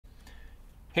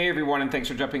Hey everyone, and thanks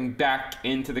for jumping back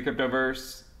into the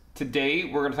cryptoverse. Today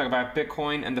we're going to talk about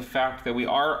Bitcoin and the fact that we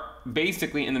are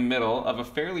basically in the middle of a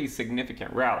fairly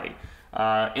significant rally.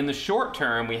 In the short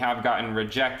term, we have gotten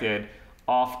rejected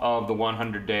off of the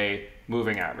 100-day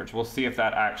moving average. We'll see if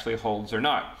that actually holds or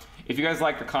not. If you guys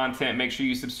like the content, make sure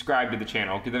you subscribe to the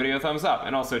channel, give the video a thumbs up,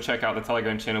 and also check out the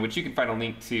Telegram channel, which you can find a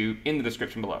link to in the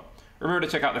description below. Remember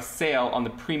to check out the sale on the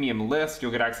premium list.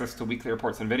 You'll get access to weekly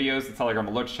reports and videos, the Telegram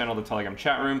alerts channel, the Telegram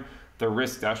chat room, the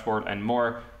risk dashboard, and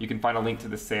more. You can find a link to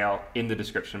the sale in the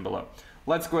description below.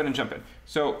 Let's go ahead and jump in.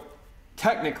 So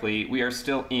technically, we are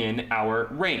still in our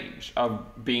range of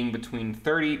being between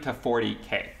 30 to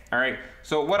 40K. All right.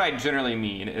 So what I generally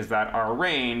mean is that our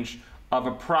range of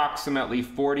approximately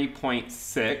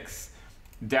 40.6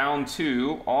 down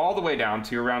to all the way down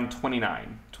to around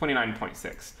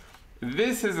 29.6.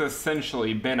 This has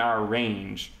essentially been our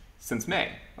range since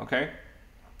May, okay?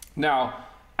 Now,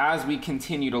 as we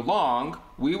continued along,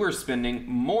 we were spending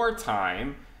more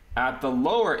time at the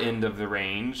lower end of the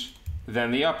range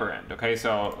than the upper end, okay?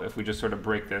 So if we just sort of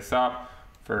break this up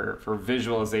for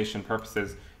visualization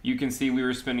purposes, you can see we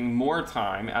were spending more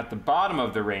time at the bottom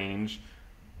of the range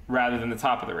rather than the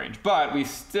top of the range. But we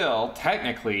still,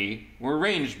 technically, were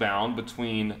range bound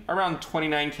between around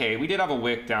 29K. We did have a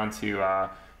wick down to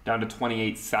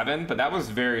 28.7, but that was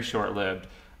very short-lived.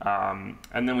 And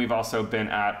then we've also been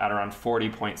at around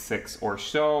 40.6 or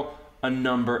so a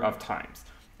number of times.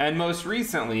 And most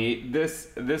recently,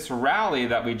 this rally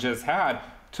that we just had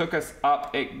took us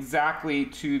up exactly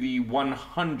to the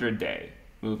 100-day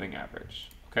moving average,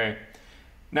 okay?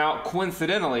 Now,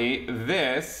 coincidentally,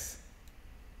 this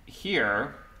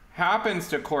here happens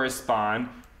to correspond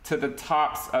to the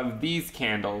tops of these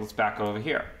candles back over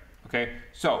here. Okay,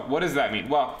 so what does that mean?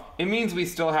 Well, it means we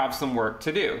still have some work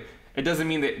to do. It doesn't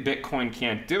mean that Bitcoin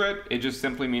can't do it. It just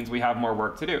simply means we have more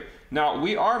work to do. Now,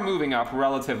 we are moving up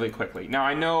relatively quickly. Now,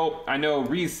 I know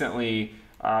recently,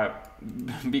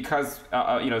 because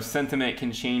sentiment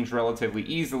can change relatively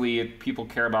easily. People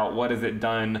care about what has it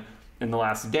done in the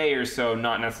last day or so,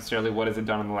 not necessarily what has it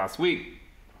done in the last week.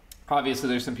 Obviously,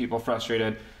 there's some people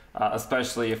frustrated,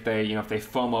 especially if they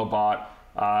FOMO bought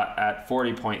at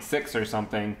 40.6 or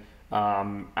something.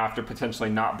 After potentially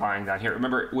not buying down here.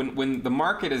 Remember, when the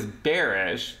market is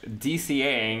bearish,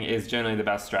 DCAing is generally the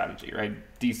best strategy, right?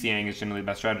 DCAing is generally the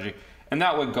best strategy. And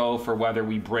that would go for whether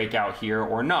we break out here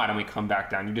or not and we come back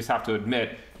down. You just have to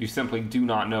admit you simply do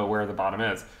not know where the bottom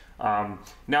is.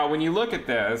 Now, when you look at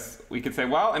this, we could say,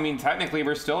 well, I mean, technically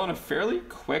we're still in a fairly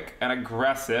quick and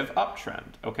aggressive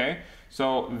uptrend, okay?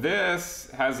 So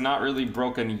this has not really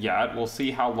broken yet. We'll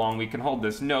see how long we can hold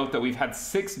this. Note that we've had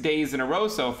 6 days in a row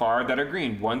so far that are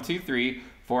green. 1, 2, 3,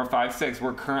 4, 5, 6.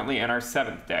 We're currently in our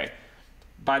 7th day.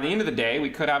 By the end of the day, we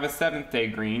could have a 7th day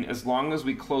green as long as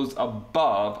we close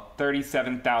above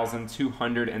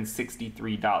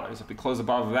 $37,263. If we close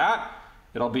above that,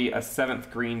 it'll be a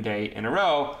 7th green day in a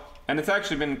row. And it's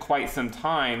actually been quite some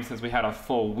time since we had a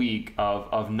full week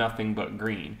of nothing but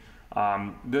green.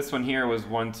 This one here was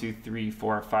 1, 2, 3,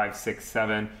 4, 5, 6,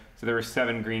 7. So there were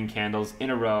 7 green candles in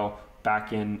a row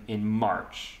back in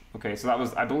March. Okay, so that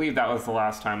was, I believe that was the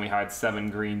last time we had 7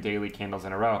 green daily candles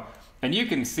in a row. And you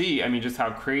can see, I mean, just how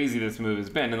crazy this move has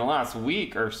been. In the last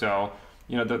week or so,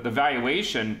 you know, the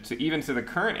valuation even to the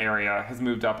current area has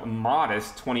moved up a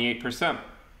modest 28%.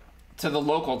 To the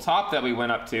local top that we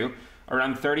went up to,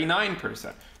 around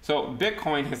 39%. So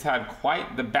Bitcoin has had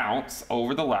quite the bounce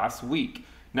over the last week.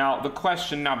 Now, the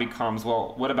question now becomes,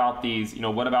 well, what about these,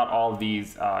 what about all of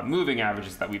these moving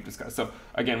averages that we've discussed? So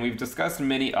again, we've discussed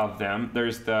many of them.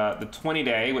 There's the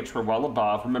 20-day, which we're well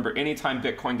above. Remember, anytime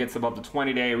Bitcoin gets above the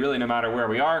 20-day, really no matter where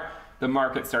we are, the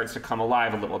market starts to come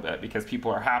alive a little bit because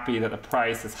people are happy that the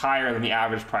price is higher than the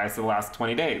average price of the last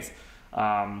 20 days.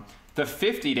 The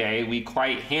 50-day, we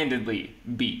quite handedly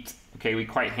beat. Okay, we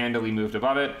quite handily moved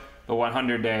above it. The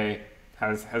 100-day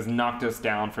has knocked us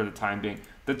down for the time being.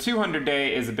 The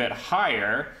 200-day is a bit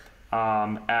higher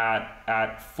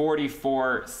at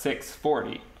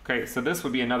 44,640. Okay, so this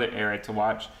would be another area to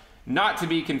watch. Not to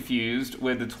be confused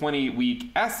with the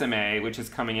 20-week SMA, which is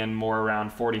coming in more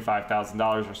around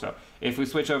 $45,000 or so. If we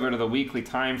switch over to the weekly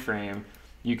time frame,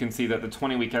 you can see that the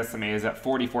 20-week SMA is at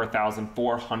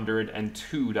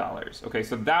 $44,402. Okay,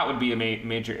 so that would be a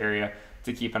major area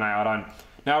to keep an eye out on.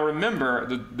 Now remember,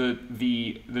 the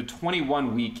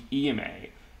 21-week EMA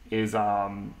is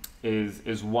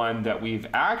one that we've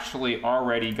actually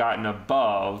already gotten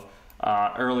above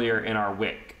earlier in our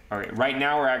wick. All right, right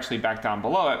now we're actually back down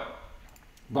below it,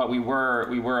 but we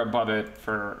were above it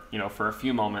for a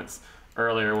few moments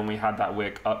earlier when we had that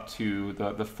wick up to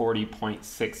the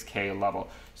 40.6K level.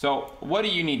 So what do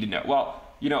you need to know? Well,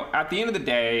 you know, at the end of the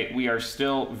day, we are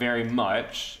still very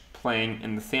much playing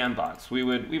in the sandbox. We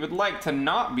would like to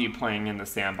not be playing in the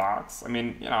sandbox. I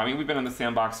mean, we've been in the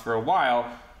sandbox for a while.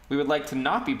 We would like to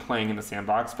not be playing in the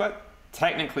sandbox, but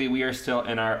technically we are still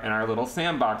in our little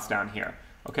sandbox down here.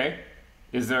 Okay?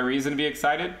 Is there a reason to be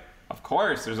excited? Of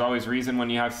course, there's always reason when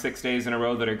you have 6 days in a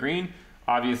row that are green.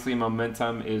 Obviously,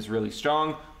 momentum is really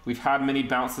strong. We've had many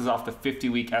bounces off the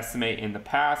 50-week SMA in the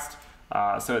past,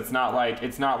 so it's not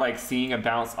like seeing a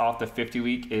bounce off the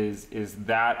 50-week is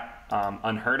that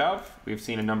unheard of. We've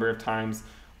seen a number of times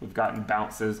we've gotten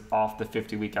bounces off the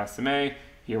 50-week SMA.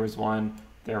 Here was one,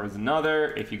 there was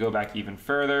another. If you go back even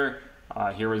further,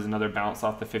 here was another bounce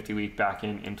off the 50-week back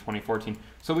in 2014.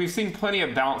 So we've seen plenty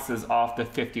of bounces off the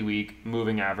 50-week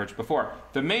moving average before.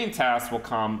 The main test will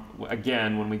come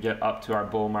again when we get up to our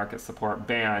bull market support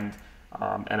band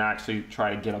and actually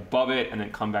try to get above it and then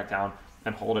come back down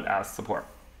and hold it as support.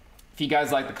 If you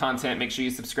guys like the content, make sure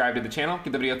you subscribe to the channel,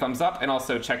 give the video a thumbs up, and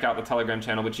also check out the Telegram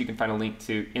channel, which you can find a link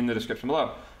to in the description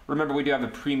below. Remember, we do have the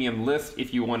premium list.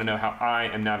 If you want to know how I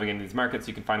am navigating these markets,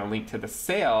 you can find a link to the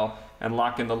sale and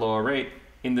lock in the lower rate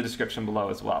in the description below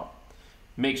as well.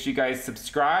 Make sure you guys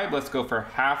subscribe. Let's go for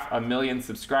 500,000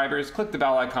 subscribers. Click the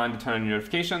bell icon to turn on your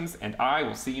notifications, and I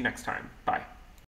will see you next time. Bye.